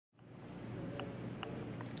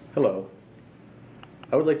Hello.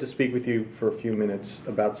 I would like to speak with you for a few minutes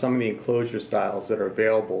about some of the enclosure styles that are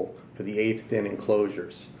available for the 1/8 DIN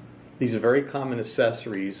enclosures. These are very common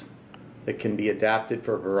accessories that can be adapted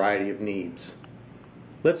for a variety of needs.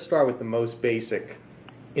 Let's start with the most basic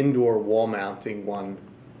indoor wall mounting one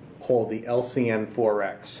called the LCN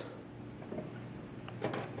 4X.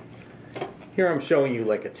 Here I'm showing you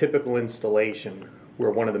like a typical installation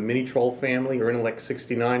where one of the Mini Troll family or Intellect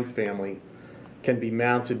 69 family can be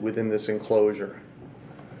mounted within this enclosure.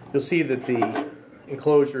 You'll see that the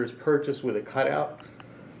enclosure is purchased with a cutout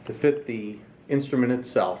to fit the instrument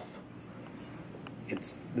itself.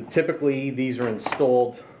 Typically these are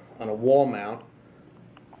installed on a wall mount.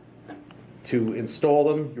 To install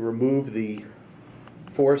them, you remove the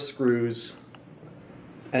 4 screws,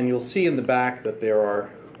 and you'll see in the back that there are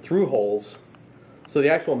through holes, so the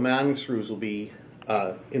actual mounting screws will be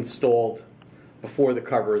installed before the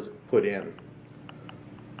cover is put in.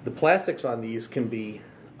 The plastics on these can be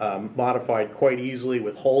modified quite easily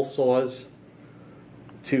with hole saws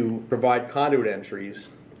to provide conduit entries,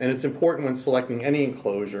 and it's important when selecting any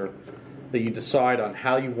enclosure that you decide on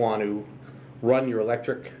how you want to run your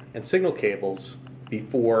electric and signal cables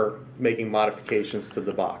before making modifications to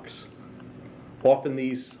the box. Often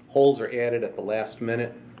these holes are added at the last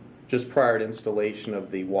minute, just prior to installation of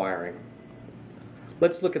the wiring.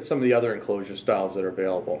 Let's look at some of the other enclosure styles that are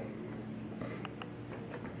available.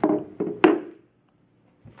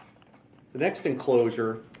 The next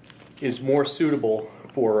enclosure is more suitable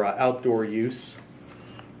for outdoor use.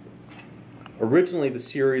 Originally the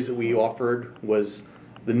series that we offered was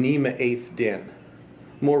the NEMA 1/8 DIN.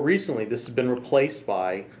 More recently this has been replaced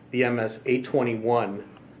by the MS 821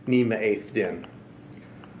 NEMA 1/8 DIN.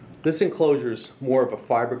 This enclosure is more of a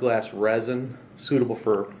fiberglass resin, suitable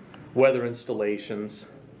for weather installations,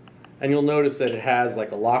 and you'll notice that it has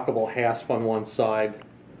like a lockable hasp on one side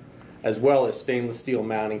as well as stainless steel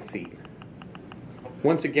mounting feet.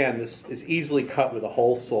 Once again, this is easily cut with a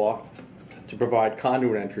hole saw to provide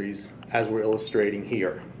conduit entries as we're illustrating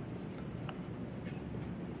here.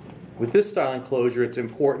 With this style enclosure, it's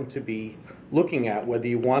important to be looking at whether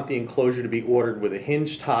you want the enclosure to be ordered with a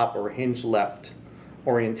hinge top or a hinge left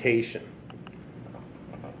orientation.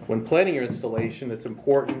 When planning your installation, it's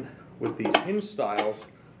important with these hinge styles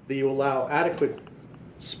that you allow adequate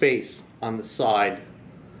space on the side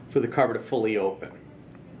for the cover to fully open.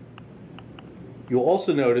 You'll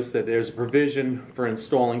also notice that there's a provision for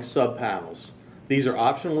installing sub-panels. These are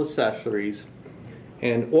optional accessories,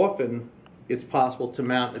 and often it's possible to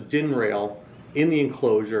mount a DIN rail in the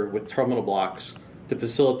enclosure with terminal blocks to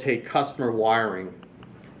facilitate customer wiring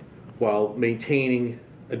while maintaining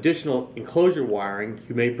additional enclosure wiring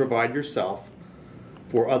you may provide yourself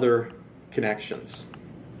for other connections.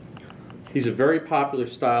 These are very popular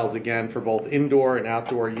styles, again, for both indoor and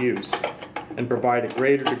outdoor use, and provide a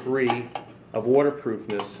greater degree of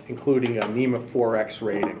waterproofness, including a NEMA 4X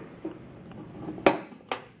rating.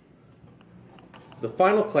 The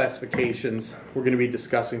final classifications we're going to be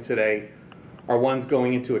discussing today are ones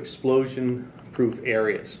going into explosion-proof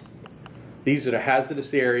areas. These are the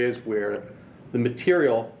hazardous areas where the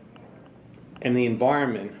material and the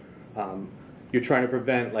environment you're trying to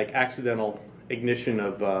prevent, like accidental ignition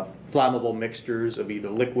of flammable mixtures of either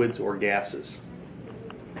liquids or gases.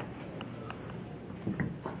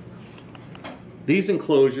 These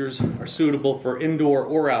enclosures are suitable for indoor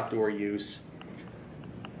or outdoor use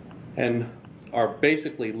and are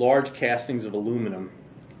basically large castings of aluminum.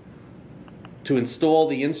 To install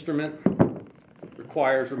the instrument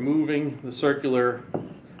requires removing the circular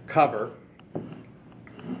cover .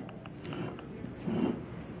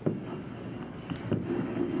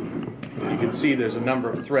 You can see there's a number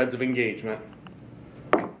of threads of engagement,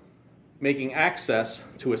 making access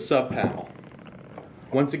to a sub-panel.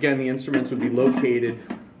 Once again, the instruments would be located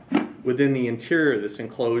within the interior of this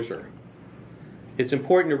enclosure. It's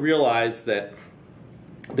important to realize that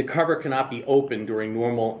the cover cannot be opened during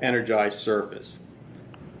normal energized service.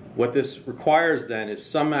 What this requires then is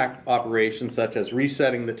some operations, such as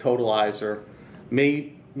resetting the totalizer,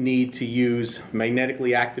 may need to use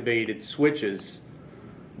magnetically activated switches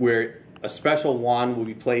where a special wand will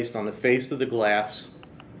be placed on the face of the glass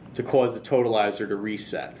to cause the totalizer to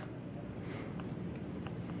reset.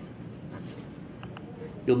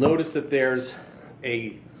 You'll notice that there's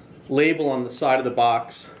a label on the side of the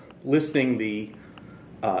box listing the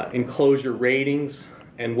enclosure ratings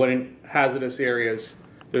and what hazardous areas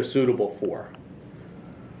they're suitable for.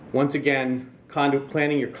 Once again,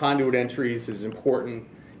 planning your conduit entries is important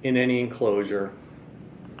in any enclosure.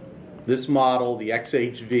 This model, the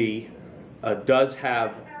XHV, does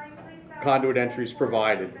have conduit entries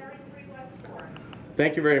provided.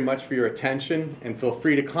 Thank you very much for your attention, and feel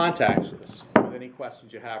free to contact us with any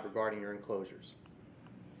questions you have regarding your enclosures.